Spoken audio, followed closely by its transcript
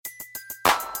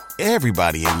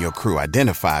Everybody in your crew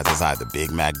identifies as either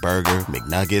Big Mac Burger,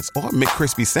 McNuggets, or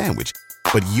McCrispy Sandwich.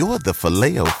 But you're the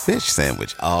Filet-O-Fish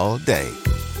Sandwich all day.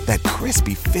 That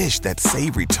crispy fish, that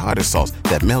savory tartar sauce,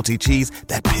 that melty cheese,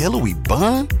 that pillowy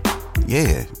bun.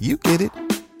 Yeah, you get it.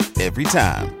 Every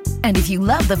time. And if you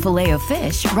love the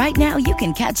Filet-O-Fish, right now you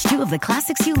can catch two of the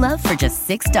classics you love for just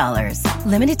 $6.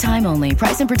 Limited time only.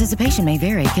 Price and participation may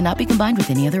vary. Cannot be combined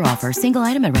with any other offer. Single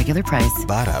item at regular price.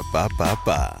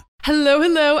 Ba-da-ba-ba-ba.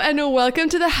 Hello, and welcome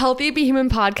to the Healthy Be Human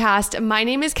podcast. My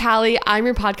name is Callie. I'm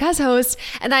your podcast host,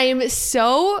 and I am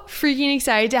so freaking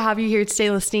excited to have you here today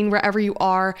listening wherever you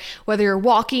are, whether you're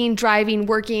walking, driving,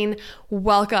 working.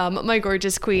 Welcome, my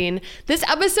gorgeous queen. This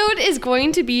episode is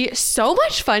going to be so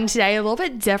much fun today, a little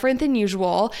bit different than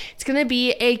usual. It's going to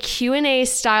be a Q&A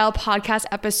style podcast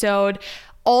episode.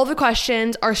 All the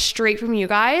questions are straight from you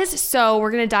guys, so we're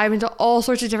going to dive into all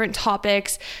sorts of different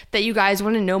topics that you guys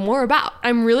want to know more about.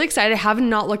 I'm really excited. I have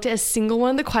not looked at a single one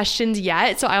of the questions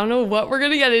yet, so I don't know what we're going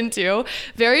to get into.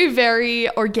 Very, very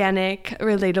organic,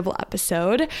 relatable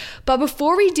episode. But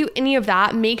before we do any of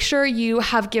that, make sure you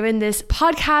have given this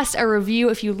podcast a review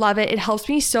if you love it. It helps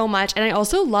me so much, and I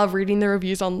also love reading the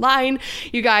reviews online.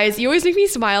 You guys, you always make me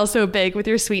smile so big with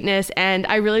your sweetness, and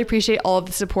I really appreciate all of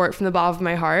the support from the bottom of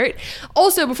my heart.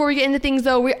 Also, before we get into things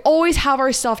though, we always have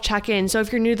our self check-in. So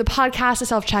if you're new to the podcast, a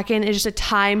self check-in is just a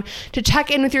time to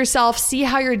check in with yourself, see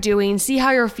how you're doing, see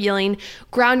how you're feeling,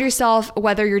 ground yourself,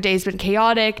 whether your day's been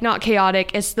chaotic, not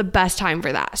chaotic. It's the best time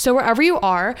for that. So wherever you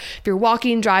are, if you're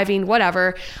walking, driving,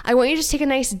 whatever, I want you to just take a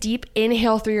nice deep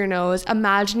inhale through your nose,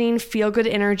 imagining feel-good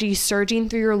energy surging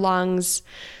through your lungs.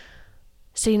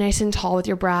 Stay nice and tall with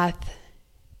your breath.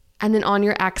 And then on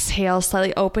your exhale,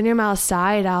 slightly open your mouth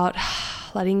side out,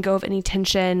 letting go of any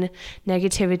tension,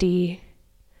 negativity.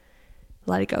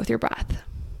 Let it go with your breath.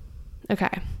 Okay.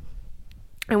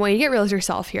 I want you to get real with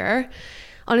yourself here.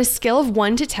 On a scale of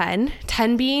 1 to 10,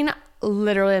 10 being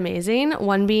literally amazing,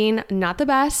 1 being not the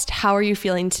best, how are you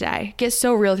feeling today? Get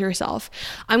so real with yourself.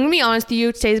 I'm going to be honest with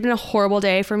you. Today's been a horrible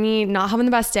day for me, not having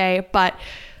the best day, but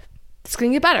it's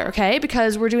going to get better, okay?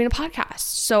 Because we're doing a podcast.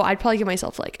 So I'd probably give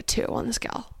myself like a 2 on the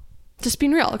scale. Just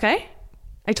being real, okay?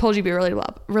 I told you it'd be a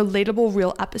relatable,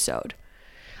 real episode.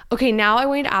 Okay, now I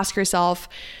want you to ask yourself,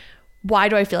 why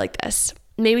do I feel like this?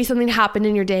 Maybe something happened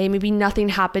in your day. Maybe nothing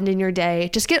happened in your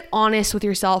day. Just get honest with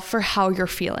yourself for how you're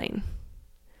feeling.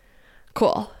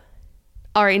 Cool.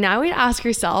 All right, now I want you to ask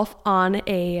yourself on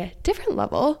a different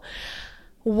level,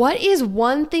 what is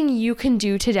one thing you can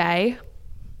do today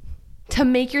to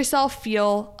make yourself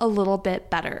feel a little bit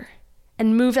better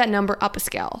and move that number up a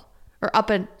scale or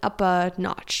up a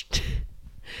notch?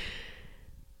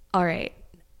 All right.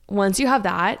 Once you have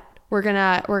that, we're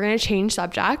gonna change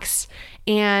subjects,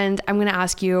 and I'm gonna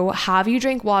ask you, have you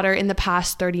drank water in the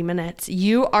past 30 minutes?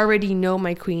 You already know,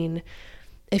 my queen.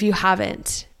 If you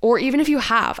haven't, or even if you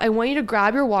have, I want you to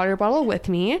grab your water bottle with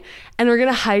me, and we're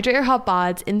gonna hydrate your hot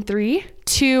bods in 3,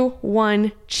 2,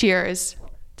 1. Cheers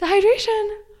to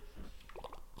hydration.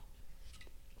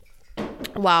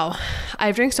 Wow,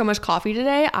 I've drank so much coffee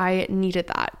today. I needed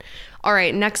that. All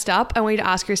right, next up, I want you to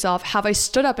ask yourself, have I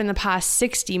stood up in the past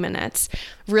 60 minutes?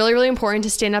 Really, really important to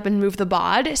stand up and move the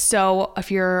bod. So if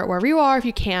you're wherever you are, if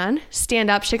you can, stand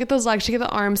up, shake at those legs, shake at the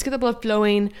arms, get the blood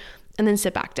flowing, and then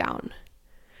sit back down.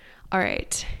 All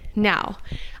right, now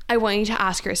I want you to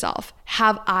ask yourself,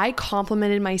 have I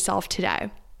complimented myself today?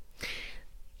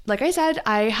 Like I said,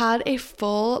 I had a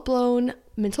full-blown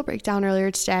mental breakdown earlier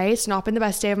today. It's not been the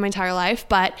best day of my entire life,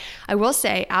 but I will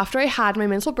say after I had my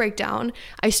mental breakdown,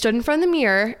 I stood in front of the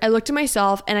mirror, I looked at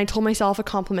myself, and I told myself a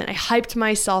compliment. I hyped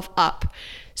myself up.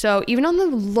 So even on the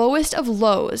lowest of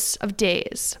lows of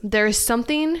days, there is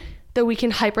something that we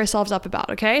can hype ourselves up about,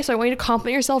 okay? So I want you to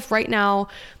compliment yourself right now.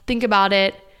 Think about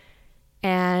it,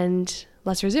 and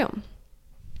let's resume.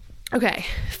 Okay,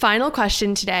 final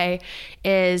question today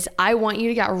is I want you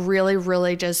to get really,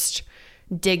 really just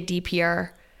dig deep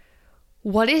here.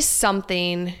 What is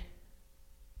something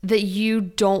that you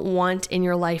don't want in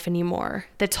your life anymore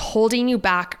that's holding you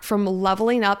back from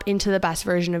leveling up into the best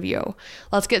version of you?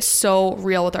 Let's get so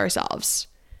real with ourselves.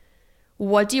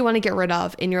 What do you want to get rid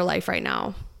of in your life right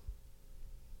now?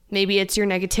 Maybe it's your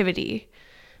negativity.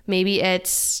 Maybe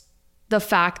it's the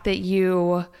fact that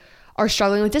you are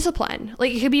struggling with discipline.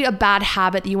 Like, it could be a bad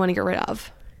habit that you want to get rid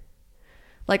of.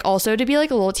 Like, also to be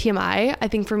like a little TMI, I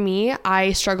think for me,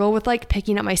 I struggle with like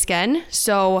picking up my skin.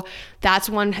 So that's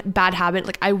one bad habit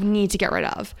like I need to get rid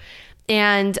of.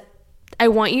 And I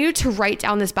want you to write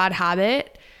down this bad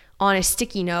habit on a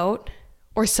sticky note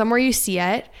or somewhere you see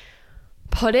it.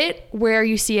 Put it where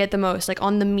you see it the most, like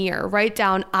on the mirror. Write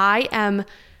down, I am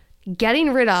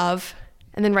getting rid of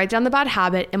and then write down the bad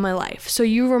habit in my life. So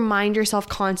you remind yourself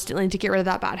constantly to get rid of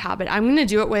that bad habit. I'm going to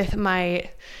do it with my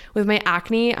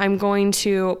acne. I'm going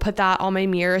to put that on my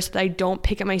mirror so that I don't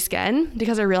pick at my skin,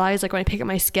 because I realize like when I pick at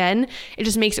my skin, it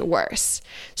just makes it worse.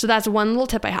 So that's one little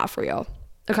tip I have for you.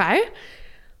 Okay.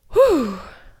 Whew.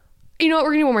 You know what?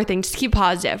 We're going to do one more thing. Just keep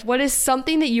positive. What is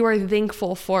something that you are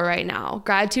thankful for right now?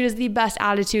 Gratitude is the best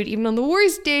attitude, even on the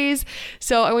worst days.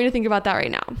 So I want you to think about that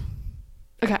right now.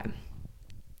 Okay.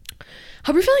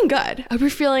 Hope you're feeling good. Hope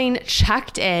you're feeling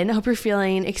checked in. Hope you're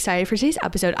feeling excited for today's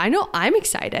episode. I know I'm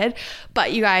excited,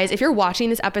 but you guys, if you're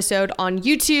watching this episode on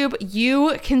YouTube,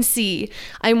 you can see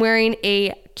I'm wearing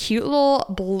a cute little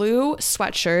blue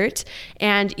sweatshirt,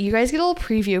 and you guys get a little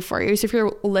preview for you. So if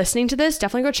you're listening to this,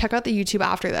 definitely go check out the YouTube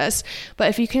after this. But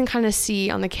if you can kind of see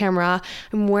on the camera,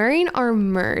 I'm wearing our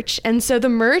merch. And so the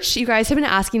merch, you guys have been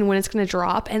asking when it's going to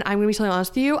drop, and I'm going to be totally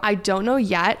honest with you, I don't know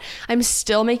yet. I'm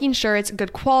still making sure it's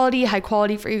good quality, high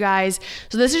quality for you guys.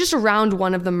 So this is just round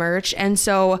one of the merch. And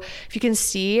so if you can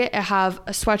see, I have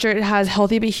a sweatshirt. It has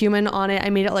Healthy But Human on it. I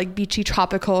made it like beachy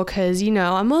tropical because, you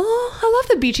know, I love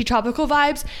the beachy tropical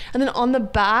vibes. And then on the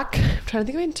back, I'm trying to think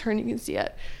if I can turn, you can see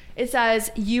it. It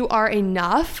says, "You are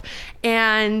enough."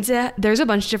 And there's a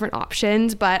bunch of different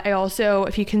options, but I also,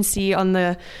 if you can see on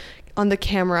the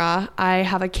camera, I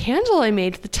have a candle I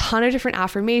made with a ton of different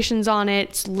affirmations on it.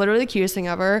 It's literally the cutest thing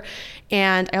ever.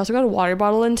 And I also got a water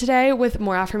bottle in today with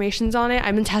more affirmations on it.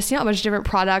 I've been testing out a bunch of different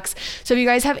products. So if you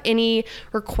guys have any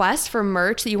requests for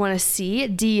merch that you want to see,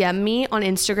 DM me on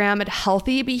Instagram at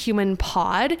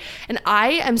healthybehumanpod. And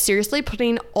I am seriously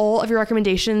putting all of your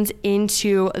recommendations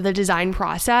into the design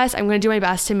process. I'm going to do my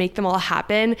best to make them all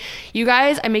happen. You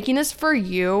guys, I'm making this for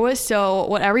you. So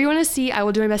whatever you want to see, I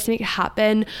will do my best to make it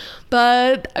happen.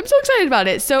 But I'm so excited about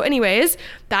it. So anyways,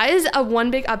 that is a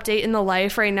one big update in the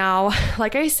life right now.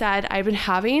 Like I said, I've been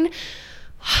having,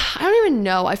 I don't even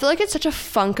know. I feel like it's such a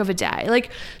funk of a day.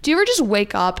 Like, do you ever just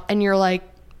wake up and you're like,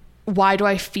 why do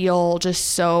I feel just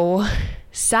so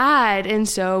sad and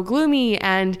so gloomy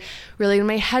and really in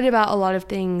my head about a lot of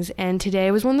things? And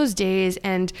today was one of those days,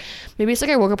 and maybe it's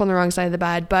like I woke up on the wrong side of the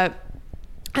bed, but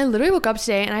I literally woke up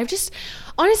today and I've just,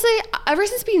 honestly, ever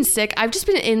since being sick, I've just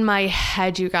been in my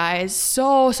head, you guys,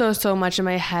 so much in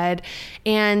my head.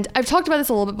 And I've talked about this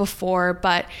a little bit before,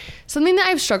 but something that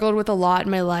I've struggled with a lot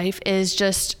in my life is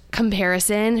just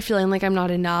comparison, feeling like I'm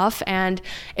not enough. And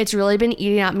it's really been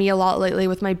eating at me a lot lately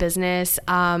with my business.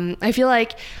 I feel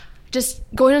like just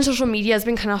going on social media has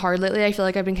been kind of hard lately. I feel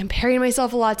like I've been comparing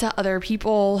myself a lot to other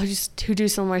people who do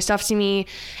similar stuff to me.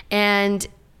 And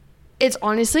it's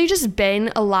honestly just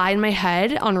been a lie in my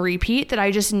head on repeat that I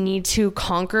just need to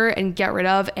conquer and get rid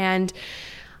of. And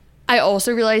I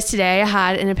also realized today I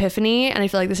had an epiphany, and I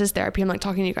feel like this is therapy. I'm like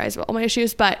talking to you guys about all my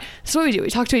issues, but this is what we do.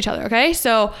 We talk to each other, okay?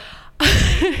 So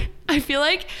I feel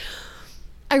like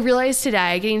I realized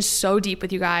today, getting so deep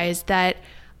with you guys, that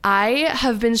I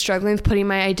have been struggling with putting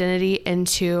my identity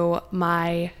into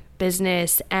my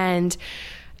business. And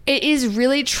it is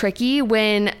really tricky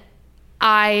when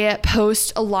I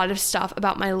post a lot of stuff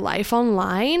about my life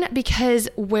online, because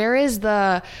where is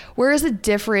the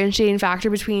differentiating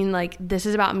factor between like, this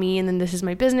is about me and then this is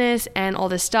my business and all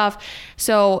this stuff.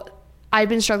 So I've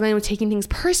been struggling with taking things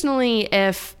personally.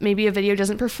 If maybe a video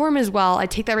doesn't perform as well, I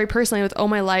take that very personally with, oh,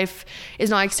 my life is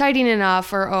not exciting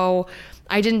enough, or, oh,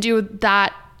 I didn't do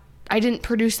that. I didn't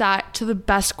produce that to the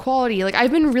best quality. Like,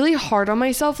 I've been really hard on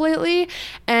myself lately,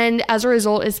 and as a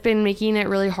result, it's been making it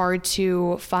really hard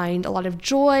to find a lot of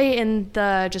joy in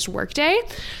the just work day.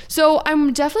 So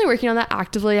I'm definitely working on that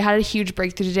actively. I had a huge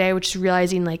breakthrough today, which is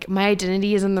realizing like my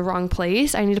identity is in the wrong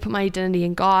place. I need to put my identity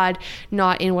in God,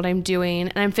 not in what I'm doing.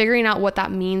 And I'm figuring out what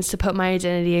that means to put my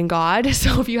identity in God.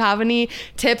 So if you have any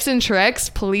tips and tricks,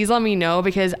 please let me know,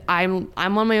 because I'm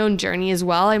on my own journey as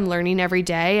well. I'm learning every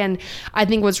day. And I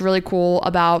think what's really cool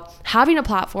about having a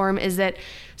platform is that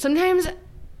sometimes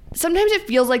it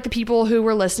feels like the people who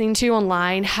we're listening to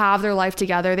online have their life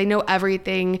together. They know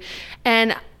everything.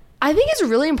 And I think it's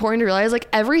really important to realize, like,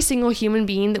 every single human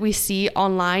being that we see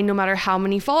online, no matter how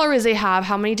many followers they have,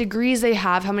 how many degrees they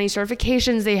have, how many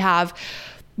certifications they have,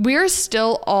 we're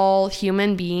still all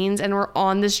human beings, and we're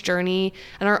on this journey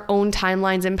and our own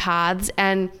timelines and paths.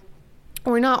 And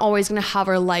we're not always going to have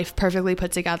our life perfectly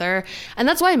put together. And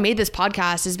that's why I made this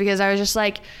podcast, is because I was just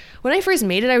like, when I first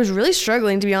made it, I was really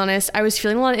struggling, to be honest. I was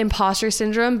feeling a lot of imposter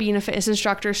syndrome, being a fitness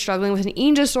instructor, struggling with an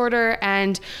eating disorder,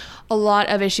 and a lot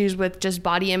of issues with just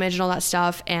body image and all that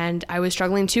stuff. And I was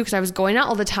struggling too, because I was going out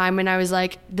all the time, and I was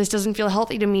like, this doesn't feel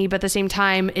healthy to me. But at the same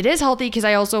time, it is healthy because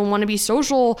I also want to be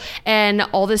social and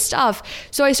all this stuff.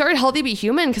 So I started Healthy But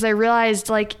Human because I realized,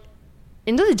 like,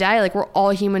 end of the day, like, we're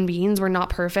all human beings. We're not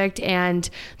perfect, and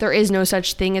there is no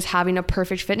such thing as having a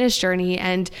perfect fitness journey.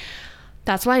 And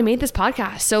that's why I made this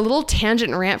podcast. So a little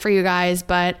tangent and rant for you guys,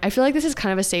 but I feel like this is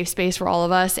kind of a safe space for all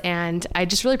of us. And I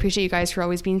just really appreciate you guys for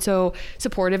always being so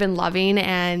supportive and loving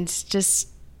and just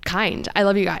kind. I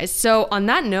love you guys. So on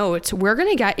that note, we're going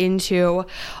to get into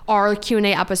our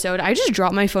Q&A episode. I just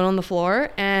dropped my phone on the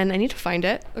floor and I need to find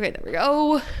it. Okay, there we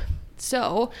go.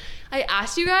 So I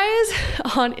asked you guys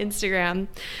on Instagram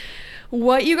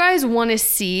what you guys want to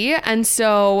see. And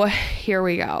so here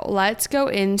we go. Let's go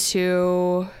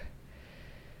into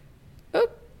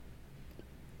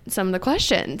some of the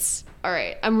questions. All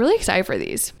right. I'm really excited for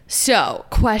these. So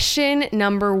question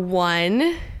number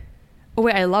 1. Oh,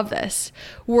 wait, I love this.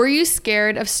 Were you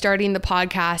scared of starting the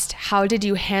podcast? How did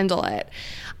you handle it?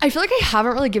 I feel like I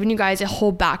haven't really given you guys a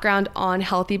whole background on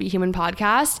Healthy Be Human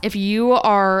podcast. If you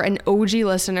are an OG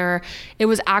listener, it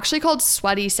was actually called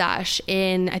Sweaty Sesh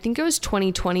in, I think it was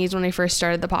 2020 is when I first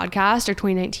started the podcast, or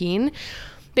 2019.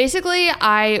 Basically,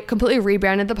 I completely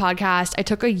rebranded the podcast. I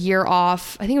took a year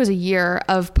off. I think it was a year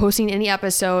of posting any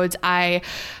episodes. I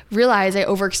realized I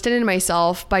overextended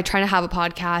myself by trying to have a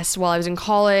podcast while I was in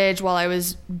college, while I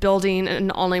was building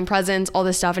an online presence, all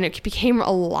this stuff, and it became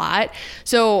a lot.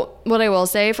 So what I will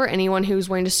say for anyone who's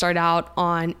wanting to start out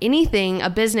on anything, a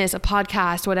business, a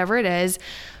podcast, whatever it is,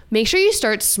 make sure you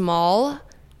start small.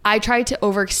 I tried to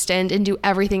overextend and do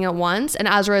everything at once. And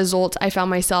as a result, I found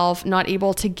myself not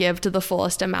able to give to the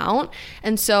fullest amount.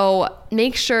 And so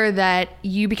make sure that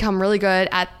you become really good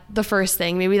at the first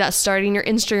thing. Maybe that's starting your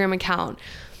Instagram account.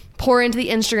 Pour into the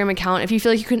Instagram account. If you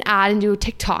feel like you can add and do a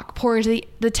TikTok, pour into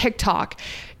the TikTok.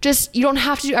 Just, you don't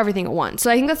have to do everything at once. So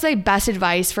I think that's my best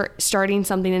advice for starting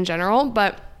something in general.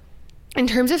 But in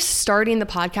terms of starting the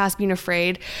podcast, being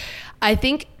afraid, I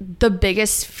think the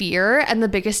biggest fear and the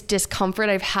biggest discomfort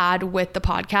I've had with the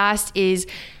podcast is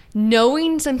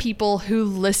knowing some people who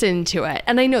listen to it.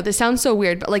 And I know this sounds so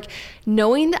weird, but like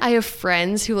knowing that I have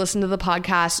friends who listen to the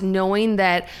podcast, knowing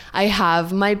that I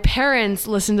have my parents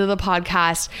listen to the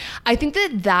podcast, I think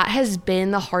that has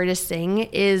been the hardest thing,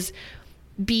 is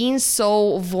being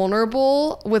so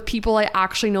vulnerable with people I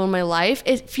actually know in my life.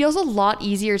 It feels a lot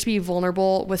easier to be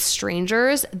vulnerable with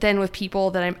strangers than with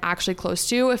people that I'm actually close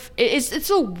to. It's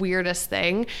the weirdest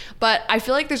thing, but I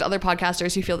feel like there's other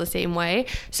podcasters who feel the same way.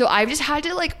 So I've just had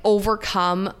to like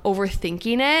overcome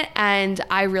overthinking it. And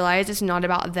I realize it's not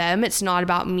about them. It's not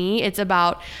about me. It's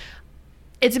about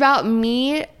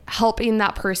me helping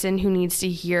that person who needs to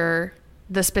hear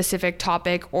the specific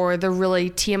topic or the really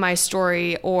TMI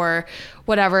story or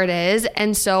whatever it is.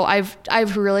 And so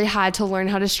I've really had to learn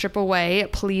how to strip away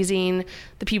pleasing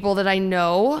the people that I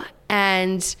know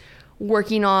and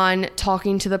working on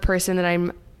talking to the person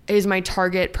that is my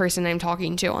target person I'm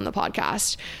talking to on the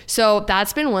podcast. So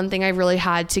that's been one thing I've really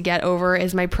had to get over,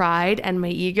 is my pride and my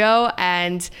ego,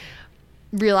 and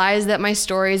realize that my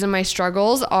stories and my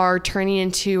struggles are turning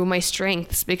into my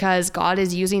strengths because God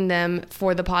is using them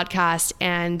for the podcast.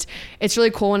 And it's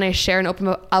really cool when I share and open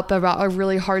up about a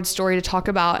really hard story to talk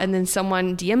about, and then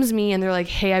someone DMs me and they're like,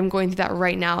 hey, I'm going through that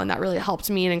right now. And that really helped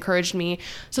me and encouraged me.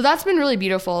 So that's been really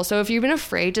beautiful. So if you've been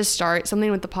afraid to start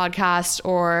something with the podcast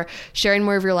or sharing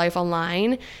more of your life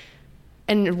online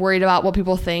and worried about what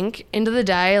people think, end of the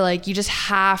day, like, you just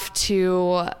have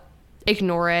to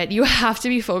ignore it. You have to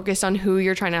be focused on who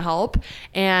you're trying to help.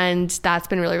 And that's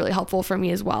been really, really helpful for me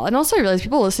as well. And also I realize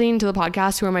people listening to the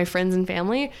podcast who are my friends and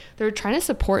family, they're trying to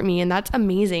support me, and that's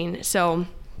amazing. So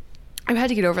I've had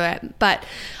to get over that. But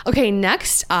okay,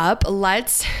 next up,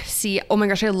 let's see. Oh my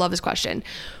gosh, I love this question.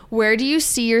 Where do you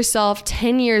see yourself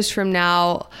 10 years from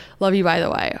now? Love you, by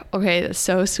the way. Okay, that's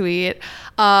so sweet.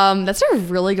 That's a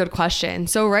really good question.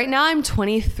 So right now I'm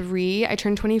 23. I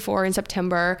turned 24 in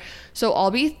September. So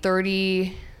I'll be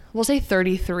 30, we'll say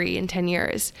 33 in 10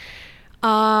 years.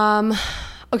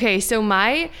 Okay, so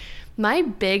my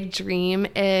big dream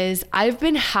is, I've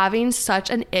been having such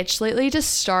an itch lately to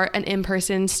start an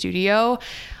in-person studio.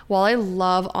 While I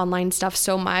love online stuff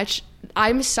so much,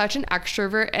 I'm such an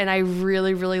extrovert, and I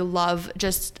really, really love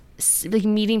just like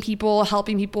meeting people,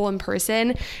 helping people in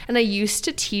person. And I used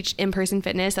to teach in-person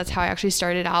fitness. That's how I actually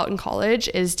started out in college,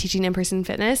 is teaching in-person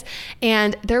fitness.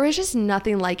 And there was just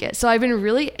nothing like it. So I've been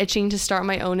really itching to start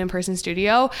my own in-person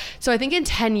studio. So I think in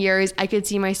 10 years, I could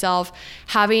see myself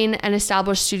having an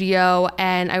established studio,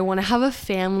 and I want to have a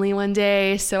family one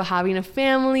day. So having a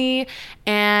family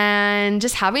and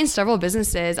just having several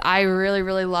businesses. I really,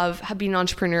 really love being an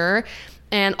entrepreneur.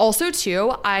 And also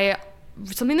too, I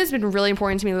something that's been really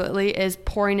important to me lately is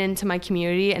pouring into my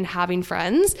community and having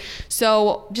friends.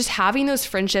 So just having those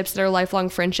friendships that are lifelong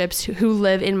friendships who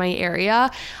live in my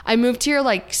area. I moved here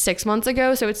like 6 months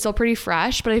ago, so it's still pretty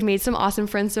fresh, but I've made some awesome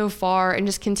friends so far, and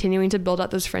just continuing to build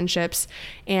out those friendships.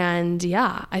 And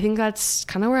yeah, I think that's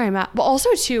kind of where I'm at. But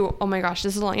also too, oh my gosh,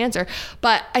 this is a long answer,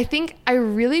 but I think I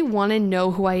really want to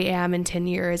know who I am in 10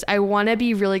 years. I want to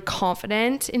be really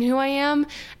confident in who I am,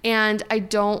 and I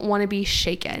don't want to be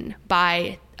shaken by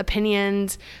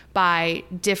opinions, by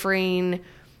differing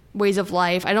ways of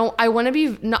life. I want to be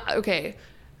the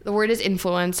word is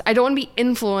influence. I don't want to be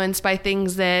influenced by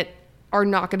things that are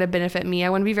not going to benefit me. I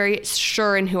want to be very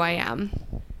sure in who I am.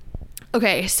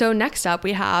 Okay, so next up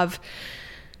we have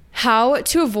how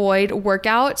to avoid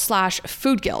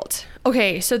workout/food guilt.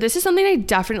 Okay, so this is something I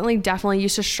definitely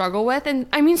used to struggle with. And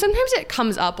I mean, sometimes it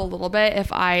comes up a little bit.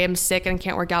 If I am sick and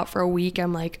can't work out for a week,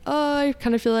 I'm like, oh, I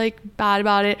kind of feel like bad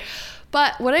about it.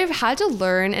 But what I've had to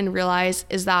learn and realize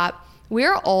is that we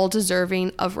are all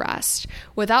deserving of rest.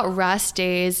 Without rest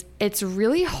days, it's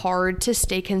really hard to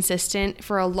stay consistent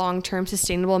for a long-term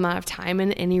sustainable amount of time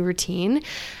in any routine.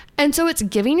 And so it's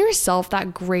giving yourself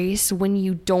that grace when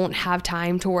you don't have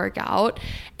time to work out.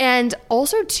 And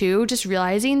also too, just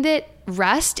realizing that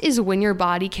rest is when your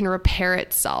body can repair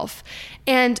itself.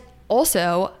 And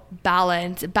also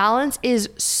balance. Balance is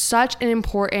such an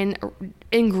important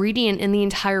ingredient in the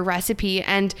entire recipe.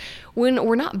 And when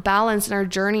we're not balanced in our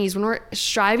journeys, when we're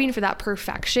striving for that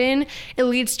perfection, it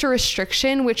leads to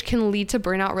restriction, which can lead to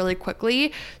burnout really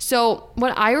quickly. So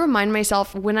what I remind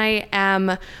myself when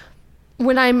I'm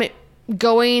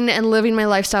going and living my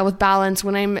lifestyle with balance,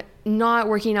 when I'm not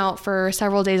working out for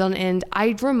several days on end,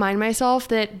 I remind myself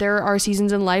that there are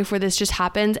seasons in life where this just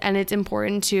happens, and it's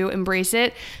important to embrace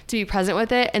it, to be present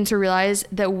with it, and to realize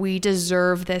that we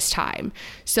deserve this time.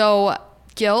 So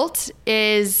guilt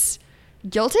is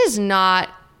not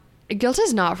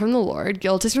from the Lord.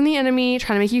 Guilt is from the enemy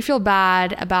trying to make you feel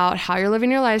bad about how you're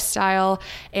living your lifestyle.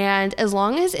 And as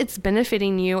long as it's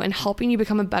benefiting you and helping you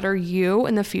become a better you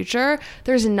in the future,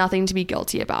 there's nothing to be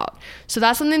guilty about. So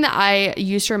that's something that I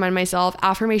used to remind myself.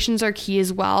 Affirmations are key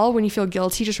as well. When you feel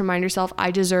guilty, just remind yourself, I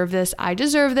deserve this,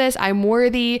 I'm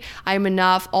worthy, I'm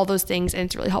enough, all those things. And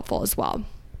it's really helpful as well.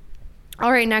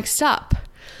 All right, next up.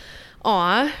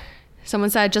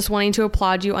 Someone said, just wanting to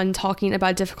applaud you on talking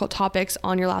about difficult topics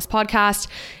on your last podcast.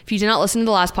 If you did not listen to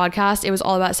the last podcast, it was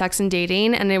all about sex and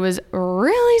dating, and it was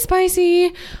really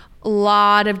spicy. A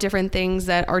lot of different things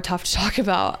that are tough to talk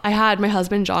about. I had my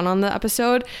husband, John, on the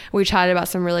episode. We chatted about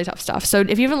some really tough stuff. So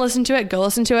if you haven't listened to it, go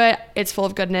listen to it. It's full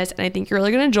of goodness, and I think you're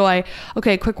really going to enjoy.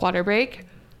 Okay, quick water break.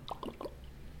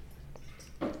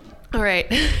 All right.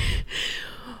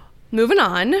 Moving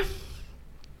on.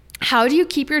 How do you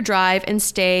keep your drive and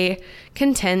stay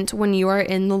content when you are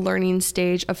in the learning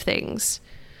stage of things?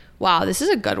 Wow, this is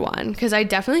a good one, because I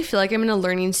definitely feel like I'm in a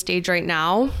learning stage right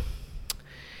now.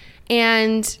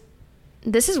 And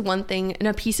this is one thing and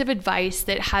a piece of advice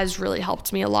that has really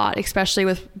helped me a lot, especially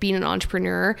with being an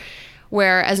entrepreneur,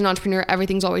 where as an entrepreneur,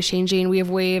 everything's always changing. We have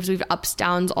waves, we have ups,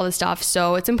 downs, all this stuff.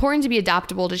 So it's important to be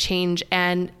adaptable to change.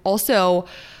 And also,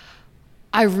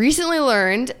 I recently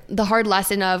learned the hard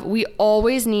lesson of we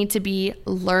always need to be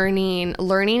learning.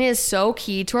 Learning is so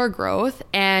key to our growth.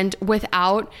 And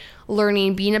without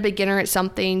learning, being a beginner at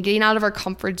something, getting out of our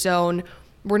comfort zone,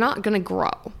 we're not going to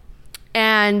grow.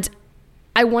 And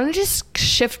I want to just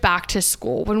shift back to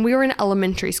school. When we were in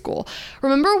elementary school,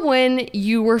 remember when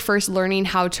you were first learning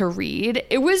how to read?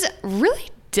 It was really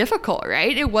difficult,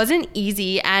 right? It wasn't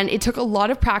easy, and it took a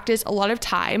lot of practice, a lot of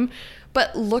time.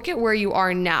 But look at where you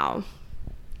are now.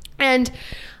 And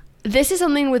this is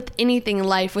something with anything in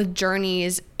life, with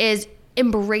journeys, is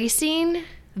embracing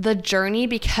the journey,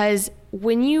 because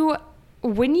when you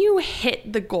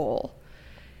hit the goal,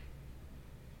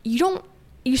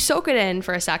 you soak it in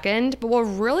for a second, but what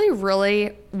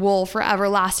really will forever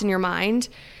last in your mind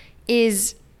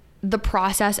is the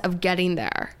process of getting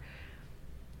there.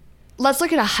 Let's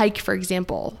look at a hike, for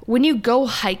example. When you go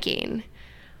hiking,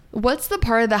 what's the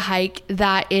part of the hike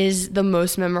that is the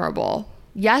most memorable?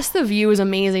 Yes, the view is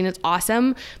amazing. It's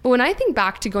awesome. But when I think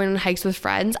back to going on hikes with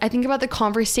friends, I think about the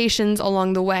conversations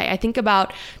along the way. I think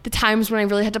about the times when I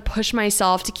really had to push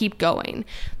myself to keep going.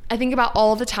 I think about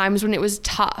all of the times when it was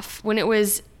tough, when it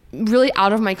was really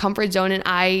out of my comfort zone, and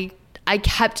I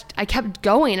kept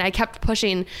going. I kept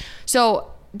pushing.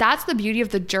 So that's the beauty of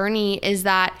the journey, is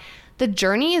that the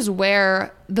journey is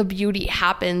where the beauty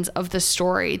happens of the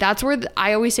story. That's where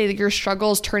I always say that your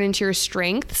struggles turn into your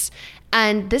strengths.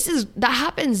 And that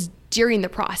happens during the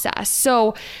process.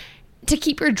 So to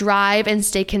keep your drive and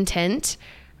stay content,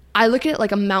 I look at it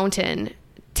like a mountain.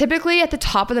 Typically at the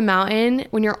top of the mountain,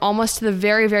 when you're almost to the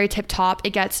very, very tip top, it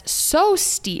gets so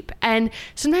steep. And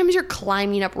sometimes you're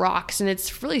climbing up rocks and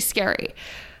it's really scary.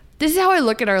 This is how I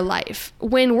look at our life.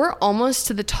 When we're almost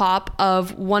to the top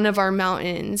of one of our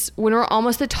mountains, when we're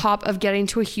almost the top of getting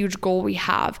to a huge goal we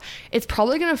have, it's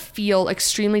probably going to feel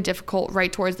extremely difficult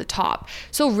right towards the top.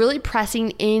 So really pressing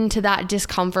into that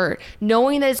discomfort,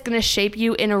 knowing that it's going to shape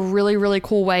you in a really, really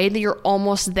cool way, that you're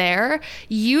almost there,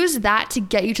 use that to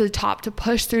get you to the top, to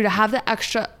push through, to have the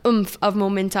extra oomph of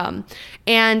momentum.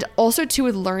 And also too,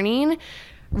 with learning,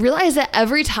 realize that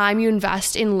every time you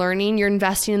invest in learning, you're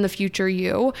investing in the future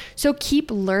you. So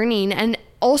keep learning, and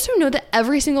also know that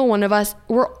every single one of us,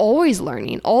 we're always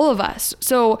learning, all of us.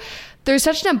 So there's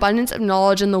such an abundance of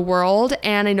knowledge in the world,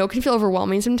 and I know it can feel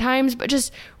overwhelming sometimes, but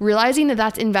just realizing that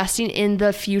that's investing in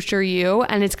the future you,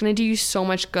 and it's going to do you so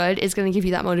much good, is going to give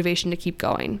you that motivation to keep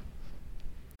going.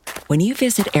 When you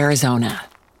visit Arizona,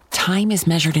 time is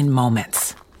measured in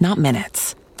moments, not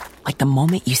minutes. Like the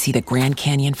moment you see the Grand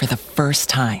Canyon for the first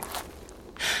time.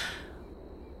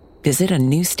 Visit a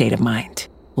new state of mind.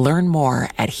 Learn more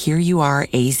at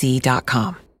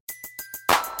hereyouareaz.com.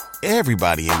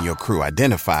 Everybody in your crew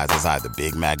identifies as either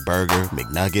Big Mac Burger,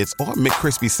 McNuggets, or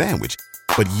McCrispy Sandwich.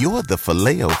 But you're the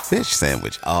Filet-O-Fish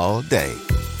Sandwich all day.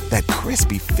 That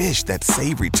crispy fish, that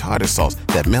savory tartar sauce,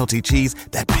 that melty cheese,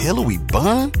 that pillowy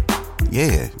bun.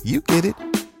 Yeah, you get it.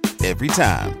 Every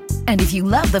time. And if you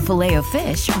love the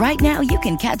Filet-O-Fish, right now you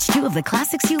can catch two of the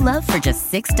classics you love for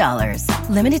just $6.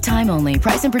 Limited time only.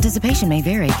 Price and participation may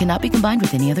vary. Cannot be combined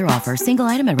with any other offer. Single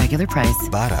item at regular price.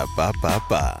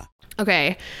 Ba-da-ba-ba-ba.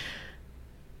 Okay.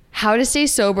 How to stay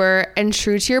sober and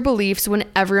true to your beliefs when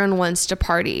everyone wants to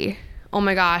party. Oh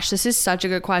my gosh, this is such a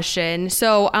good question.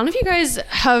 So I don't know if you guys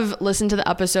have listened to the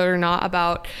episode or not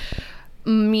about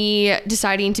me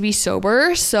deciding to be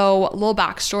sober. So a little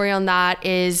backstory on that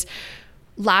is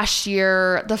last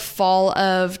year, the fall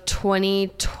of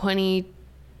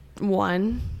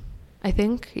 2021, I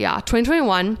think. Yeah,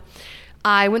 2021.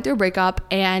 I went through a breakup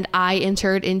and I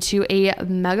entered into a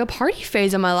mega party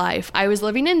phase of my life. I was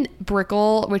living in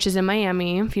Brickell, which is in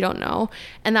Miami, if you don't know.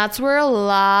 And that's where a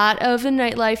lot of the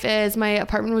nightlife is. My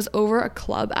apartment was over a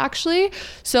club, actually.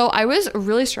 So I was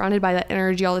really surrounded by that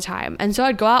energy all the time. And so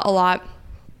I'd go out a lot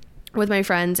with my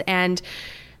friends, and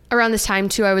around this time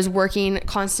too, I was working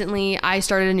constantly. I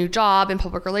started a new job in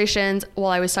public relations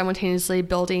while I was simultaneously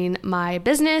building my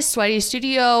business, Sweaty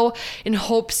Studio, in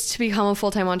hopes to become a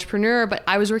full-time entrepreneur. But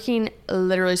I was working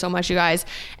literally so much, you guys.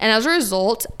 And as a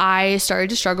result, I started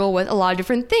to struggle with a lot of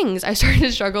different things. I started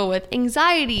to struggle with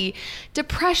anxiety,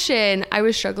 depression. I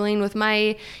was struggling with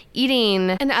my eating.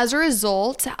 And as a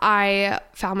result, I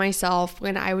found myself,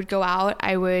 when I would go out,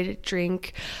 I would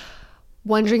drink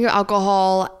one drink of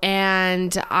alcohol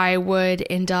and I would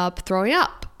end up throwing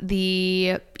up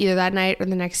either that night or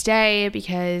the next day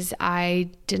because I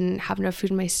didn't have enough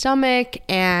food in my stomach,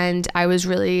 and my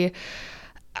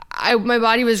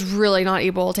body was really not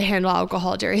able to handle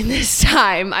alcohol during this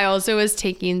time. I also was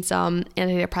taking some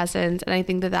antidepressants, and I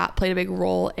think that played a big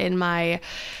role in my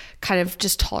kind of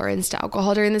just tolerance to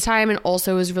alcohol during this time, and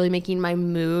also was really making my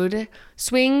mood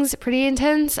swings pretty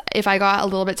intense. If I got a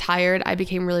little bit tired, I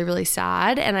became really, really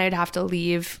sad, and I'd have to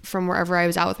leave from wherever I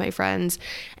was out with my friends.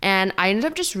 And I ended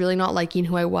up just really not liking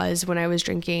who I was when I was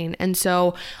drinking. And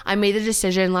so I made the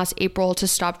decision last April to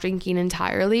stop drinking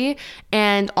entirely.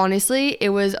 And honestly, it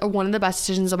was one of the best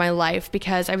decisions of my life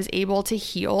because I was able to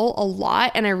heal a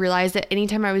lot. And I realized that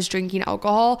anytime I was drinking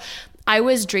alcohol, I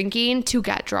was drinking to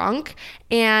get drunk.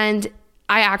 And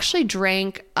I actually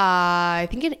drank, I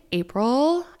think in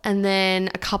April, and then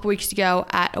a couple weeks ago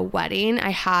at a wedding,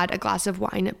 I had a glass of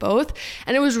wine at both.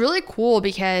 And it was really cool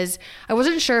because I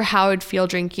wasn't sure how I'd feel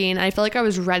drinking. I felt like I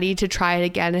was ready to try it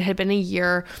again. It had been a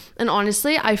year. And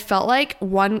honestly, I felt like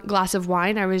one glass of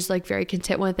wine, I was like very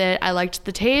content with it. I liked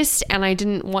the taste and I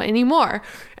didn't want any more.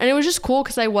 And it was just cool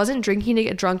because I wasn't drinking to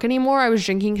get drunk anymore. I was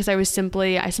drinking because I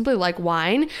simply like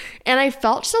wine. And I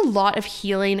felt just a lot of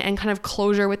healing and kind of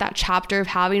closure with that chapter of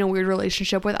having a weird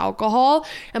relationship with alcohol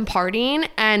and partying.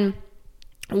 And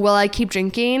will I keep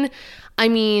drinking? I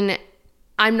mean,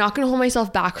 I'm not going to hold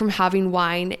myself back from having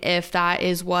wine if that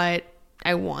is what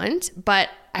I want, but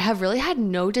I have really had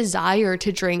no desire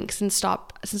to drink since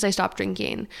I stopped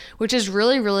drinking, which is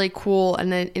really, really cool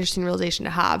and an interesting realization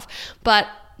to have. But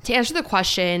to answer the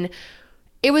question,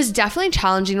 it was definitely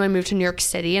challenging when I moved to New York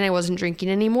City and I wasn't drinking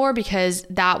anymore, because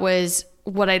that was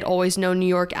what I'd always known New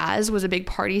York as, was a big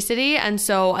party city. And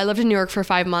so I lived in New York for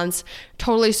 5 months,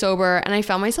 totally sober, and I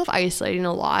found myself isolating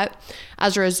a lot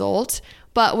as a result.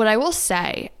 But what I will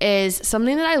say is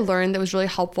something that I learned that was really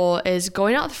helpful is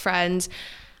going out with friends.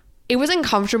 It was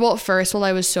uncomfortable at first while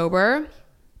I was sober,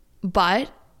 but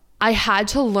I had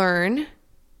to learn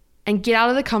and get out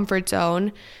of the comfort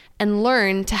zone and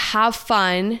learn to have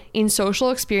fun in social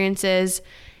experiences,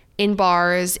 in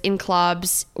bars, in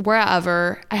clubs,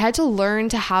 wherever. I had to learn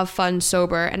to have fun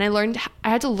sober, and I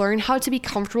had to learn how to be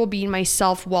comfortable being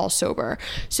myself while sober.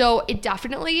 So it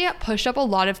definitely pushed up a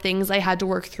lot of things I had to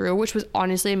work through, which was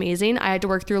honestly amazing. I had to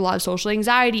work through a lot of social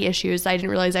anxiety issues that I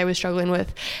didn't realize I was struggling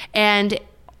with. And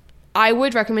I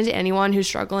would recommend to anyone who's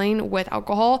struggling with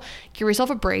alcohol, give yourself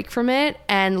a break from it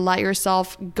and let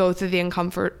yourself go through the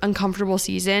uncomfortable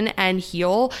season and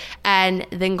heal, and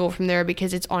then go from there,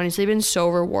 because it's honestly been so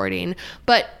rewarding.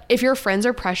 But if your friends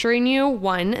are pressuring you,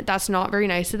 one, that's not very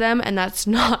nice of them, and that's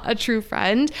not a true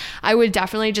friend. I would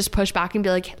definitely just push back and be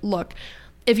like, look,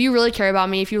 if you really care about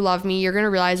me, if you love me, you're going to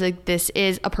realize like this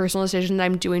is a personal decision that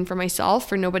I'm doing for myself,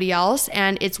 for nobody else.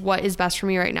 And it's what is best for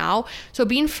me right now. So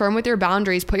being firm with your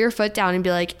boundaries, put your foot down and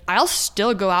be like, I'll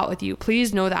still go out with you.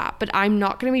 Please know that. But I'm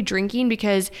not going to be drinking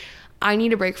because I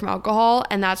need a break from alcohol.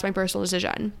 And that's my personal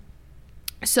decision.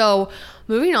 So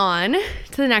moving on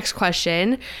to the next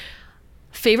question,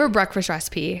 favorite breakfast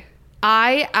recipe.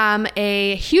 I am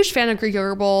a huge fan of Greek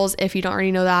yogurt bowls. If you don't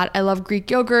already know that, I love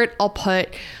Greek yogurt. I'll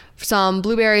put some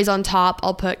blueberries on top.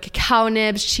 I'll put cacao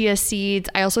nibs, chia seeds.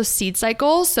 I also seed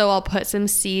cycle, so I'll put some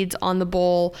seeds on the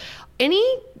bowl. Any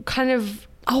kind of,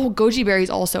 goji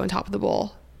berries also on top of the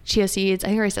bowl. Chia seeds, I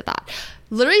think I already said that.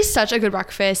 Literally such a good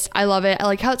breakfast. I love it. I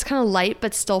like how it's kind of light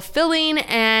but still filling,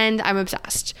 and I'm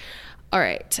obsessed. All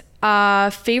right.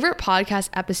 Favorite podcast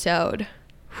episode.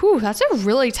 That's a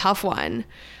really tough one.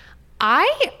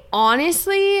 I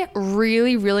honestly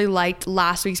really, really liked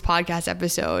last week's podcast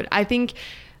episode. I think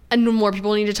more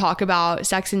people need to talk about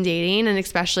sex and dating, and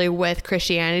especially with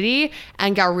Christianity,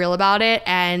 and got real about it.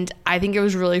 And I think it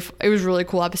was really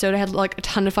cool episode. I had like a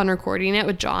ton of fun recording it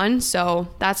with John. So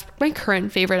that's my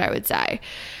current favorite, I would say.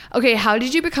 Okay. How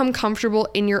did you become comfortable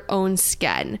in your own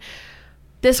skin?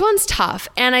 This one's tough.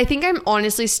 And I think I'm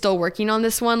honestly still working on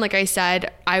this one. Like I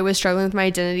said, I was struggling with my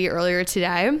identity earlier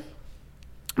today,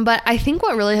 but I think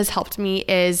what really has helped me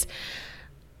is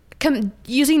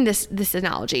using this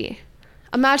analogy.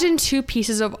 Imagine two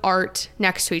pieces of art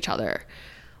next to each other.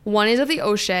 One is of the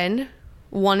ocean,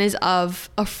 one is of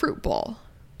a fruit bowl.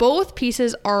 Both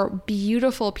pieces are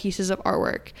beautiful pieces of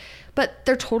artwork, but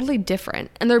they're totally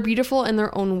different, and they're beautiful in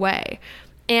their own way.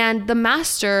 And the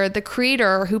master, the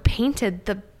creator who painted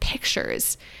the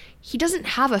pictures, he doesn't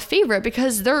have a favorite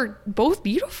because they're both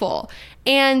beautiful.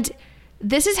 And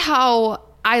this is how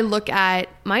I look at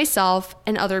myself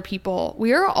and other people.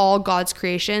 We are all God's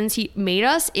creations. He made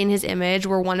us in his image.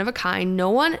 We're one of a kind. No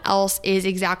one else is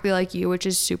exactly like you, which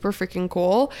is super freaking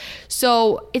cool.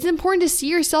 So it's important to see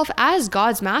yourself as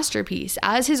God's masterpiece,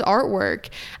 as his artwork,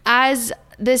 as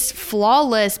this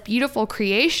flawless, beautiful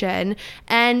creation,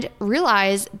 and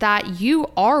realize that you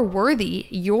are worthy.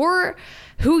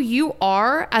 Who you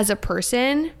are as a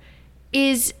person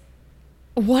is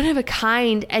one of a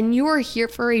kind, and you are here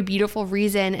for a beautiful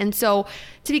reason. And so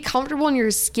to be comfortable in your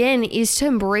skin is to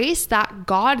embrace that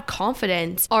God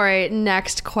confidence. All right,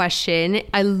 next question.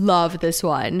 I love this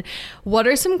one. What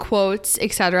are some quotes,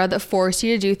 etc., that force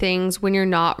you to do things when you're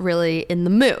not really in the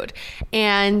mood?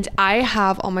 And I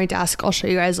have on my desk, I'll show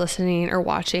you guys listening or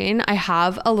watching, I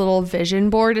have a little vision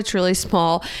board. It's really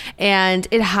small, and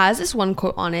it has this one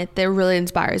quote on it that really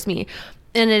inspires me.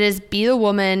 And it is, be the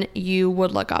woman you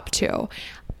would look up to.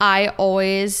 I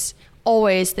always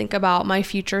think about my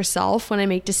future self when I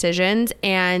make decisions.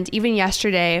 And even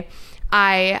yesterday,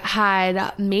 I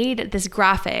had made this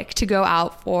graphic to go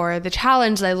out for the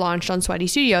challenge that I launched on Sweaty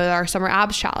Studio, our summer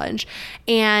abs challenge.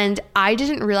 And I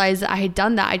didn't realize that I had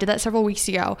done that. I did that several weeks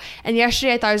ago. And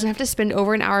yesterday I thought I was gonna have to spend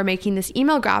over an hour making this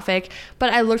email graphic,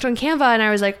 but I looked on Canva and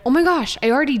I was like, oh my gosh,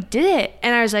 I already did it.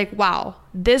 And I was like, wow,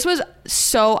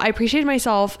 I appreciated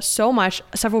myself so much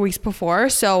several weeks before.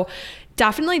 So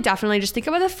definitely just think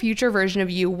about the future version of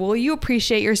you. Will you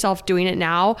appreciate yourself doing it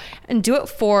now, and do it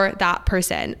for that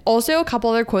person? Also, a couple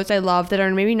other quotes I love that are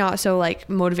maybe not so like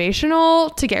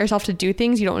motivational to get yourself to do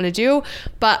things you don't want to do,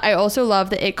 but I also love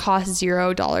that it costs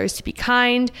 $0 to be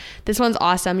kind. This one's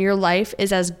awesome. Your life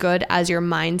is as good as your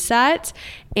mindset.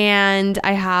 And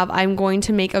I'm going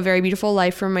to make a very beautiful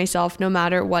life for myself no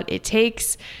matter what it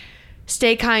takes.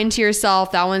 Stay kind to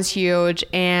yourself. That one's huge.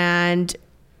 And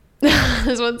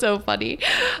This one's so funny.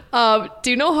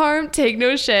 Do no harm, take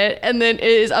no shit, and then it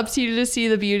is up to you to see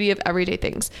the beauty of everyday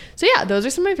things. So yeah, those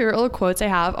are some of my favorite little quotes I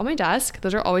have on my desk.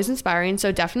 Those are always inspiring.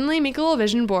 So definitely make a little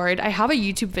vision board. I have a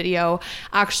YouTube video.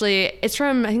 Actually, it's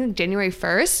from, I think, January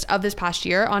 1st of this past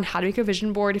year on how to make a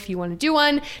vision board if you want to do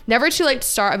one. Never too late to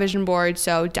start a vision board.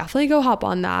 So definitely go hop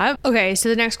on that. Okay, so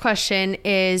the next question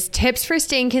is tips for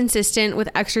staying consistent with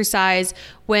exercise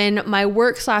when my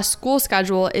work/school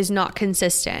schedule is not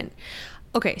consistent.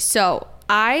 Okay, so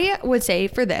I would say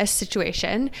for this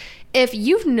situation, if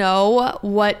you know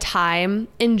what time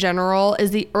in general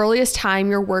is the earliest time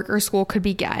your work or school could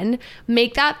begin,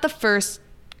 make that the first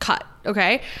cut,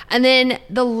 okay? And then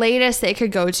the latest they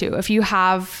could go to, if you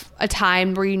have a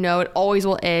time where you know it always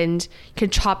will end, you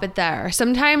can chop it there.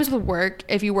 Sometimes with work,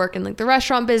 if you work in like the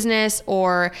restaurant business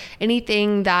or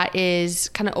anything that is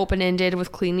kind of open-ended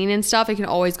with cleaning and stuff, it can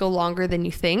always go longer than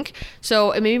you think.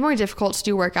 So it may be more difficult to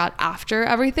do workout after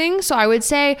everything. So I would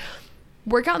say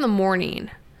workout in the morning.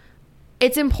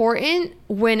 It's important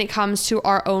when it comes to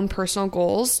our own personal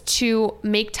goals to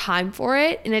make time for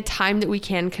it in a time that we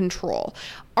can control.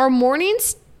 Our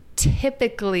mornings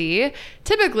typically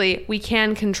we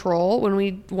can control when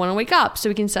we want to wake up, so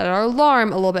we can set our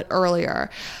alarm a little bit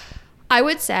earlier. I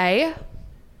would say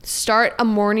start a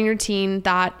morning routine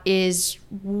that is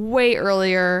way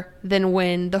earlier than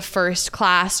when the first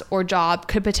class or job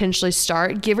could potentially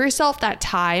start. Give yourself that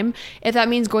time. If that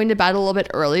means going to bed a little bit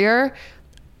earlier,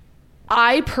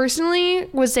 I personally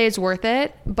would say it's worth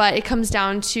it, but it comes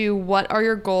down to what are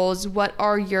your goals? What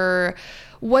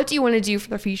do you want to do for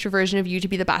the future version of you to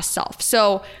be the best self?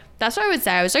 So that's what I would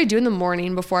say. I would start doing the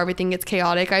morning before everything gets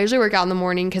chaotic. I usually work out in the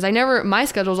morning because my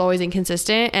schedule is always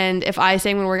inconsistent. And if I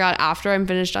say I'm going to work out after I'm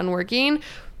finished done working,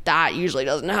 that usually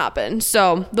doesn't happen.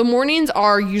 So the mornings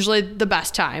are usually the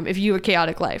best time if you have a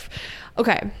chaotic life.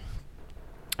 Okay.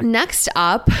 Next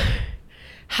up,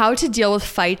 how to deal with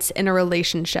fights in a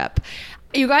relationship.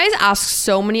 You guys ask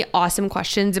so many awesome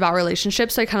questions about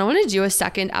relationships, so I kind of want to do a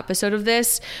second episode of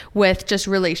this with just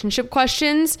relationship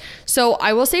questions. So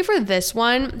I will say for this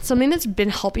one, something that's been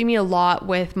helping me a lot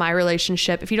with my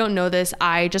relationship. If you don't know this,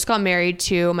 I just got married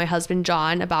to my husband,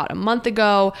 John, about a month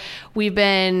ago. We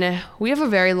have a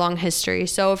very long history.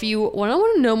 So if you want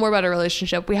to know more about a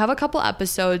relationship, we have a couple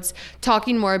episodes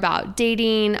talking more about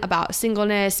dating, about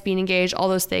singleness, being engaged, all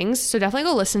those things. So definitely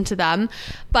go listen to them.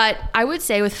 But I would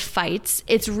say with fights,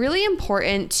 it's really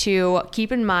important to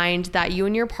keep in mind that you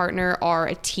and your partner are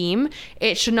a team.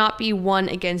 It should not be one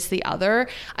against the other.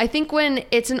 I think when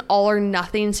it's an all or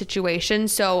nothing situation,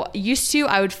 so used to,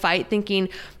 I would fight thinking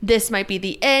this might be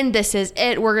the end. This is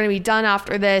it. We're going to be done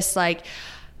after this. Like,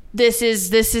 this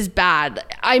is bad.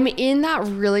 I'm in that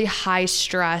really high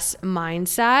stress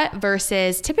mindset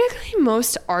versus typically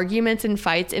most arguments and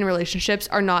fights in relationships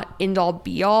are not end all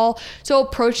be all. So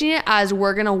approaching it as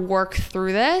we're going to work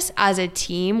through this as a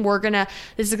team, this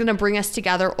is going to bring us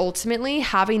together ultimately,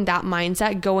 having that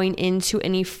mindset going into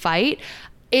any fight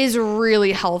is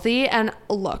really healthy. And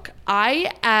look,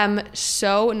 I am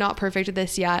so not perfect at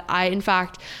this yet. In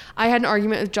fact, I had an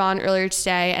argument with John earlier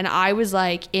today and I was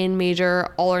like in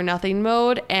major all or nothing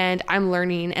mode, and I'm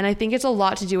learning. And I think it's a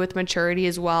lot to do with maturity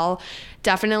as well.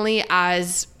 Definitely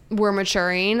as we're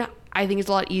maturing, I think it's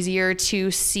a lot easier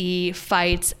to see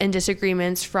fights and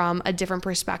disagreements from a different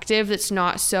perspective that's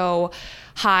not so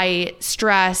high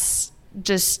stress,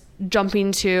 just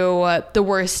jumping to the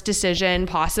worst decision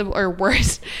possible or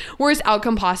worst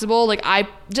outcome possible. Like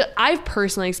I've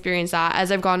personally experienced that.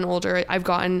 As I've gotten older, I've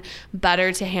gotten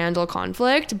better to handle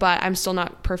conflict, but I'm still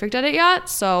not perfect at it yet.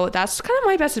 So that's kind of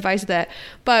my best advice with it.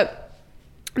 But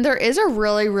there is a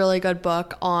really, really good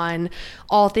book on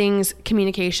all things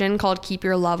communication called Keep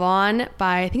Your Love On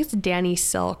by, I think it's Danny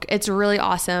Silk. It's really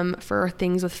awesome for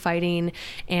things with fighting,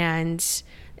 and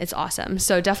it's awesome.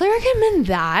 So definitely recommend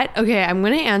that. Okay, I'm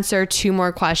going to answer 2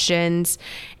 more questions.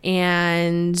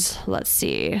 And let's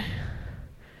see.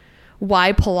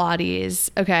 Why Pilates?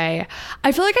 Okay.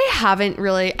 I feel like I haven't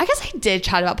really, I guess I did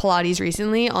chat about Pilates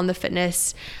recently on my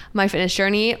fitness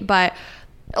journey, but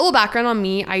a little background on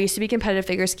me. I used to be a competitive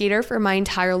figure skater for my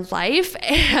entire life.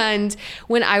 And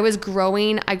when I was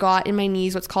growing, I got in my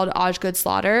knees what's called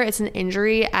Osgood-Schlatter. It's an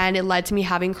injury, and it led to me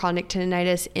having chronic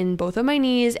tendonitis in both of my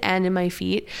knees and in my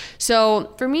feet.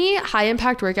 So for me, high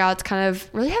impact workouts kind of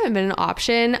really haven't been an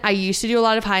option. I used to do a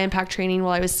lot of high impact training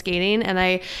while I was skating, and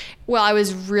I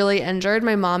was really injured,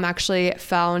 my mom actually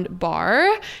found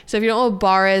barre. So if you don't know what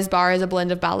barre is a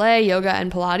blend of ballet, yoga,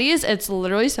 and Pilates. It's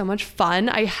literally so much fun.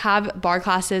 I have barre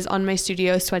classes on my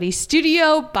studio, Sweaty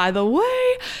Studio, by the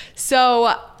way.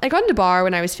 So I got into bar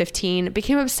when I was 15,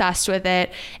 became obsessed with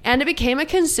it, and it became a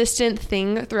consistent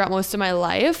thing throughout most of my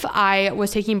life. I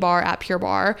was taking bar at Pure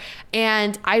Barre,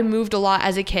 and I moved a lot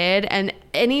as a kid, and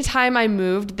anytime I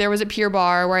moved, there was a Pure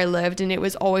Barre where I lived, and it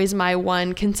was always my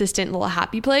one consistent little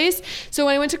happy place. So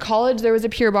when I went to college, there was a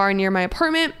Pure Barre near my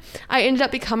apartment. I ended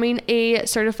up becoming a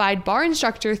certified bar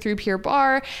instructor through Pure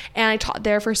Barre, and I taught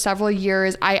there for several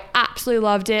years. I absolutely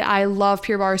loved it. I love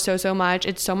Pure Barre so much.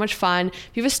 It's so much fun.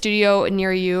 If you have a studio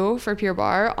near you for Pure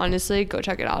Barre, honestly, go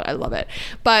check it out. I love it.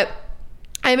 But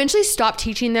I eventually stopped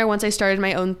teaching there once I started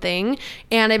my own thing,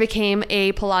 and I became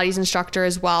a Pilates instructor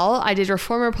as well. I did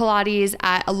reformer Pilates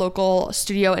at a local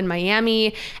studio in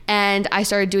Miami, and I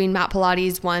started doing mat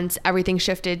Pilates once everything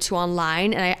shifted to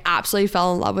online, and I absolutely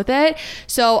fell in love with it.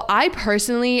 So I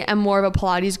personally am more of a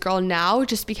Pilates girl now,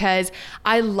 just because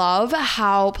I love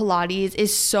how Pilates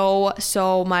is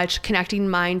so much connecting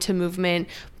mind to movement,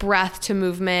 breath to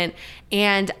movement,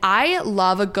 and I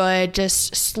love a good,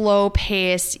 just slow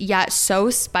paced yet so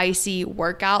spicy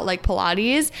workout like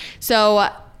Pilates. So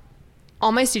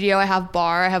on my studio, I have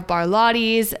bar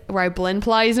Lattes where I blend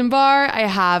Pilates and bar. I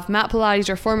have mat Pilates,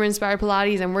 reformer inspired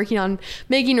Pilates. I'm working on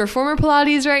making reformer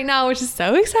Pilates right now, which is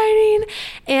so exciting.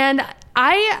 And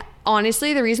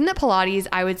honestly, the reason that Pilates,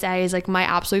 I would say, is like my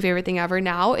absolute favorite thing ever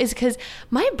now is because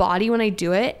my body, when I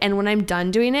do it and when I'm done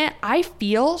doing it, I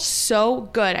feel so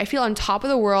good. I feel on top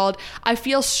of the world. I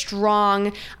feel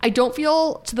strong. I don't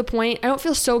feel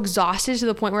so exhausted to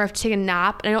the point where I have to take a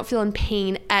nap, and I don't feel in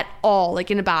pain at all,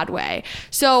 like in a bad way.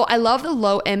 So I love the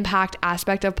low impact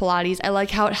aspect of Pilates. I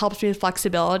like how it helps me with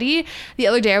flexibility. The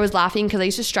other day I was laughing because I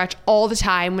used to stretch all the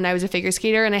time when I was a figure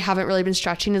skater, and I haven't really been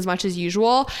stretching as much as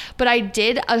usual, but I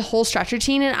did a whole stretch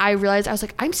routine, and I realized I was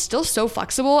like, I'm still so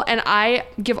flexible, and I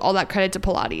give all that credit to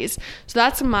Pilates. So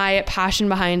that's my passion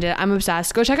behind it. I'm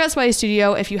obsessed. Go check out Spy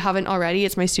Studio if you haven't already.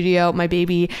 It's my studio, my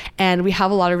baby, and we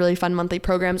have a lot of really fun monthly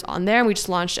programs on there. And we just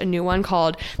launched a new one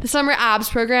called the Summer Abs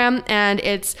Program, and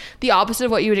it's the opposite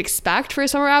of what you would expect for a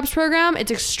summer abs program.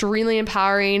 It's extremely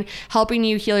empowering, helping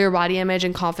you heal your body image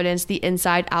and confidence the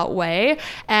inside out way,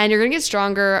 and you're gonna get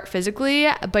stronger physically,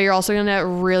 but you're also gonna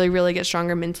really get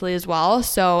stronger mentally as well.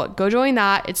 So go join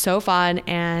that. It's so fun.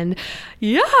 And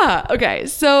yeah. Okay.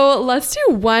 So let's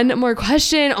do one more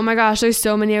question. Oh my gosh, there's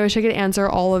so many. I wish I could answer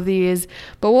all of these,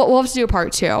 but we'll have to do a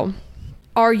part 2.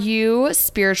 Are you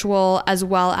spiritual as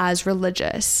well as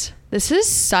religious? This is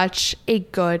such a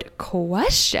good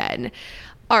question.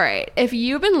 All right, if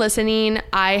you've been listening,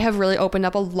 I have really opened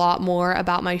up a lot more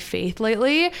about my faith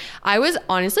lately. I was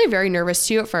honestly very nervous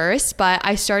too at first, but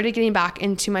I started getting back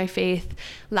into my faith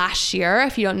last year.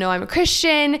 If you don't know, I'm a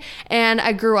Christian, and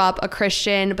I grew up a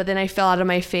Christian, but then I fell out of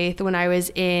my faith when I was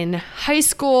in high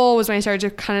school, was when I started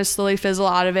to kind of slowly fizzle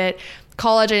out of it.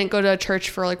 College, I didn't go to a church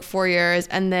for like 4 years,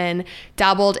 and then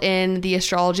dabbled in the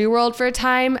astrology world for a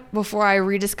time before I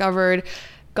rediscovered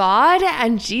God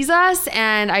and Jesus,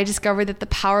 and I discovered that the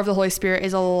power of the Holy Spirit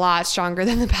is a lot stronger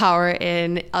than the power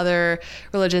in other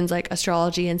religions like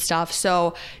astrology and stuff.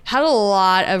 So had a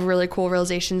lot of really cool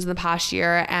realizations in the past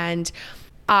year, and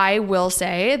I will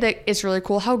say that it's really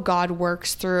cool how God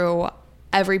works through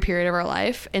every period of our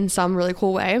life in some really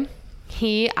cool way.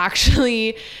 He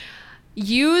actually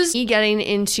used me getting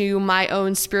into my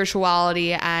own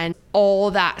spirituality and all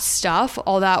that stuff,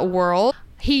 all that world.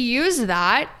 He used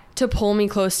that to pull me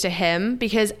close to him,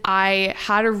 because I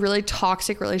had a really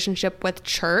toxic relationship with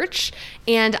church,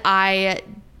 and I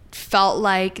felt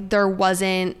like there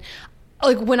wasn't,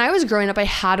 like when I was growing up, I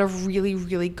had a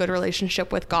really good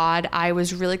relationship with God. I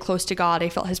was really close to God. I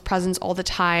felt his presence all the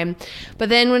time. But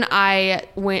then when I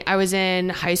was in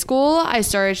high school, I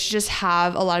started to just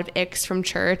have a lot of icks from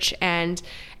church, and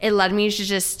it led me to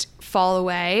just fall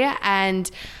away.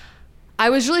 And I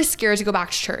was really scared to go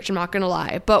back to church, I'm not gonna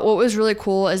lie. But what was really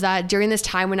cool is that during this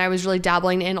time when I was really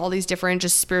dabbling in all these different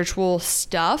just spiritual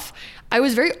stuff, I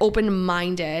was very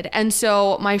open-minded. And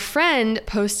so my friend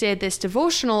posted this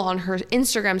devotional on her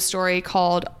Instagram story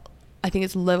called, I think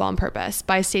it's Live on Purpose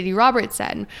by Sadie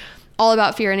Robertson, all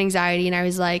about fear and anxiety. And I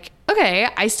was like, okay,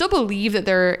 I still believe that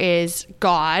there is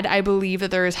God. I believe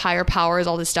that there is higher powers,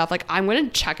 all this stuff. Like, I'm going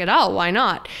to check it out. Why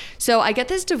not? So I get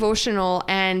this devotional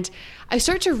and I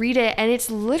start to read it, and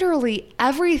it's literally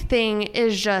everything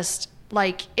is just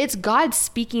like, it's God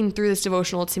speaking through this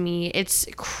devotional to me. It's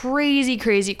crazy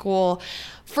cool.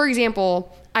 For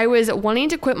example, I was wanting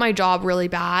to quit my job really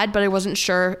bad, but I wasn't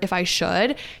sure if I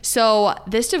should. So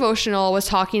this devotional was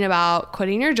talking about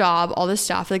quitting your job, all this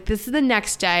stuff. Like, this is the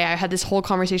next day I had this whole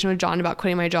conversation with John about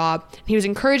quitting my job. He was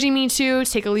encouraging me to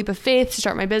take a leap of faith, to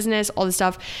start my business, all this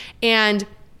stuff. And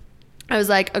I was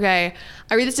like, okay,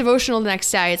 I read this devotional the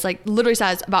next day. It's like literally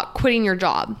says about quitting your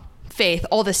job, faith,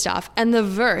 all this stuff. And the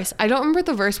verse, I don't remember what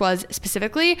the verse was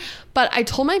specifically, but I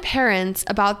told my parents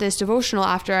about this devotional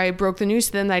after I broke the news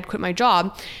to them that I'd quit my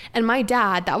job. And my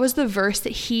dad, that was the verse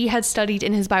that he had studied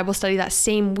in his Bible study that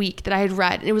same week that I had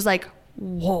read. And it was like,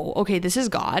 whoa, okay, this is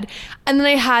God. And then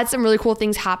I had some really cool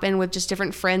things happen with just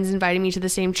different friends inviting me to the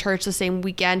same church the same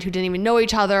weekend who didn't even know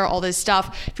each other, all this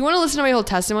stuff. If you want to listen to my whole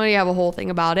testimony, I have a whole thing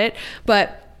about it.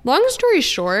 But long story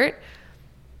short,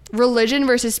 religion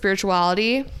versus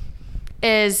spirituality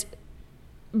is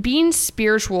being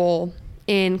spiritual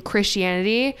in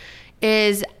Christianity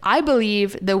is, I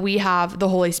believe that we have the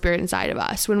Holy Spirit inside of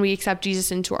us when we accept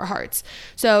Jesus into our hearts.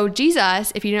 So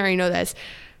Jesus, if you didn't already know this,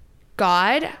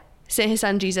 God sent his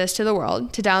son Jesus to the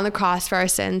world to die on the cross for our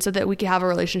sins so that we could have a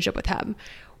relationship with him.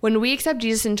 When we accept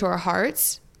Jesus into our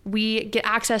hearts, we get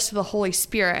access to the Holy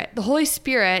Spirit. The Holy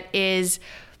Spirit is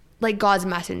like God's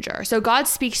messenger. So God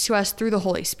speaks to us through the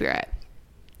Holy Spirit.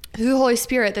 Through the Holy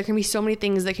Spirit, there can be so many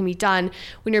things that can be done.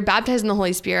 When you're baptized in the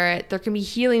Holy Spirit, there can be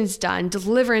healings done,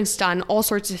 deliverance done, all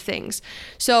sorts of things.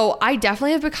 So I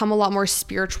definitely have become a lot more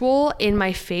spiritual in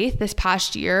my faith this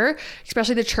past year,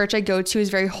 especially the church I go to is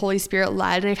very Holy Spirit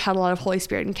led, and I've had a lot of Holy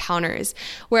Spirit encounters,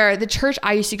 where the church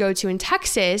I used to go to in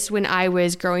Texas when I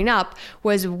was growing up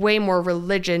was way more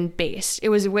religion based. It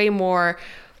was way more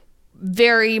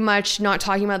very much not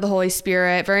talking about the Holy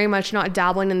Spirit, very much not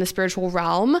dabbling in the spiritual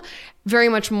realm, very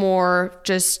much more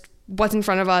just what's in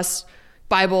front of us,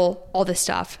 Bible, all this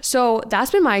stuff. So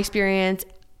that's been my experience.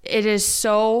 It is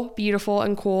so beautiful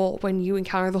and cool when you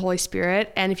encounter the Holy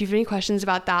Spirit. And if you have any questions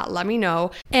about that, let me know.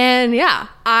 And yeah,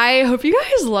 I hope you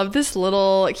guys love this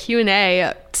little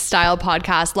Q&A style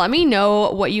podcast. Let me know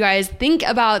what you guys think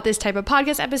about this type of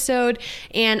podcast episode,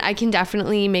 and I can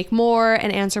definitely make more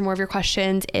and answer more of your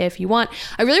questions if you want.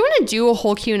 I really want to do a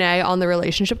whole Q&A on the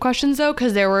relationship questions though,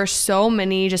 because there were so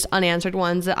many just unanswered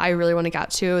ones that I really want to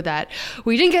get to that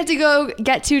we didn't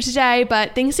get to today.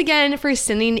 But thanks again for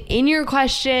sending in your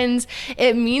questions.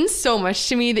 It means so much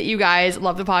to me that you guys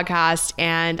love the podcast,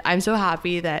 and I'm so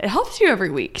happy that it helps you every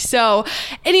week. So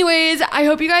anyways, I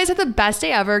hope you guys have the best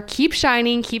day ever. Keep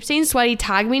shining, keep staying sweaty.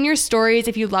 Tag me in your stories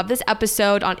if you love this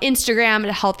episode on Instagram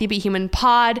at Healthy But Human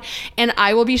Pod, and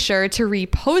I will be sure to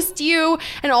repost you.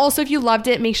 And also, if you loved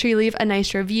it, make sure you leave a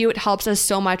nice review. It helps us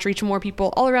so much reach more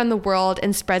people all around the world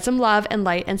and spread some love and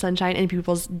light and sunshine in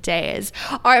people's days.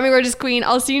 All right, my gorgeous queen,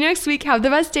 I'll see you next week. Have the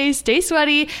best day, stay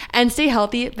sweaty, and stay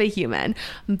healthy but human.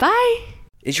 Bye.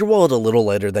 Is your wallet a little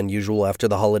lighter than usual after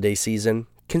the holiday season?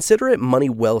 Consider it money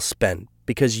well spent,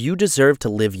 because you deserve to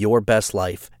live your best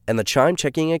life, and the Chime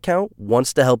checking account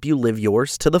wants to help you live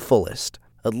yours to the fullest.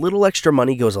 A little extra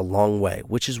money goes a long way,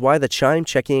 which is why the Chime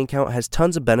checking account has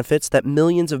tons of benefits that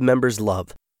millions of members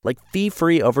love, like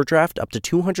fee-free overdraft up to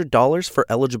 $200 for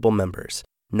eligible members,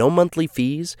 no monthly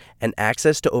fees, and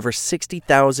access to over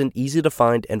 60,000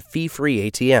 easy-to-find and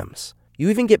fee-free ATMs. You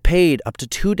even get paid up to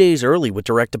 2 days early with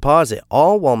direct deposit,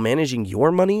 all while managing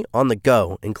your money on the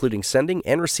go, including sending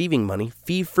and receiving money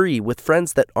fee-free with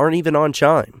friends that aren't even on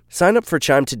Chime. Sign up for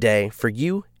Chime today for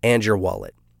you and your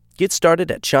wallet. Get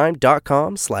started at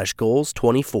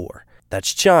chime.com/goals24.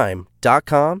 That's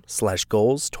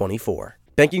chime.com/goals24.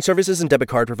 Banking services and debit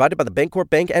card provided by the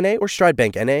Bancorp Bank N.A. or Stride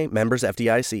Bank N.A., members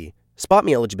FDIC. Spot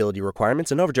me eligibility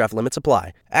requirements and overdraft limits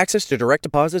apply. Access to direct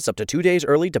deposits up to 2 days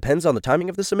early depends on the timing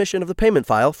of the submission of the payment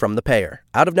file from the payer.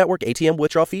 Out-of-network ATM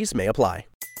withdrawal fees may apply.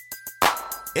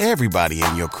 Everybody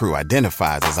in your crew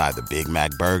identifies as either Big Mac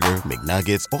Burger,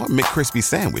 McNuggets, or McCrispy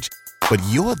Sandwich. But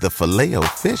you're the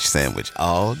Filet-O-Fish Sandwich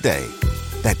all day.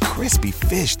 That crispy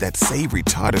fish, that savory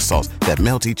tartar sauce, that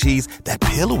melty cheese, that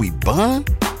pillowy bun.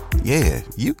 Yeah,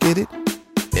 you get it.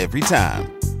 Every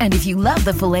time. And if you love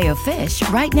the Filet-O-Fish,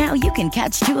 right now you can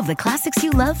catch two of the classics you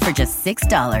love for just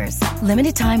 $6.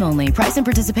 Limited time only. Price and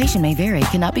participation may vary.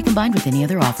 Cannot be combined with any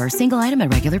other offer. Single item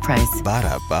at regular price.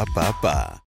 Ba-da-ba-ba-ba.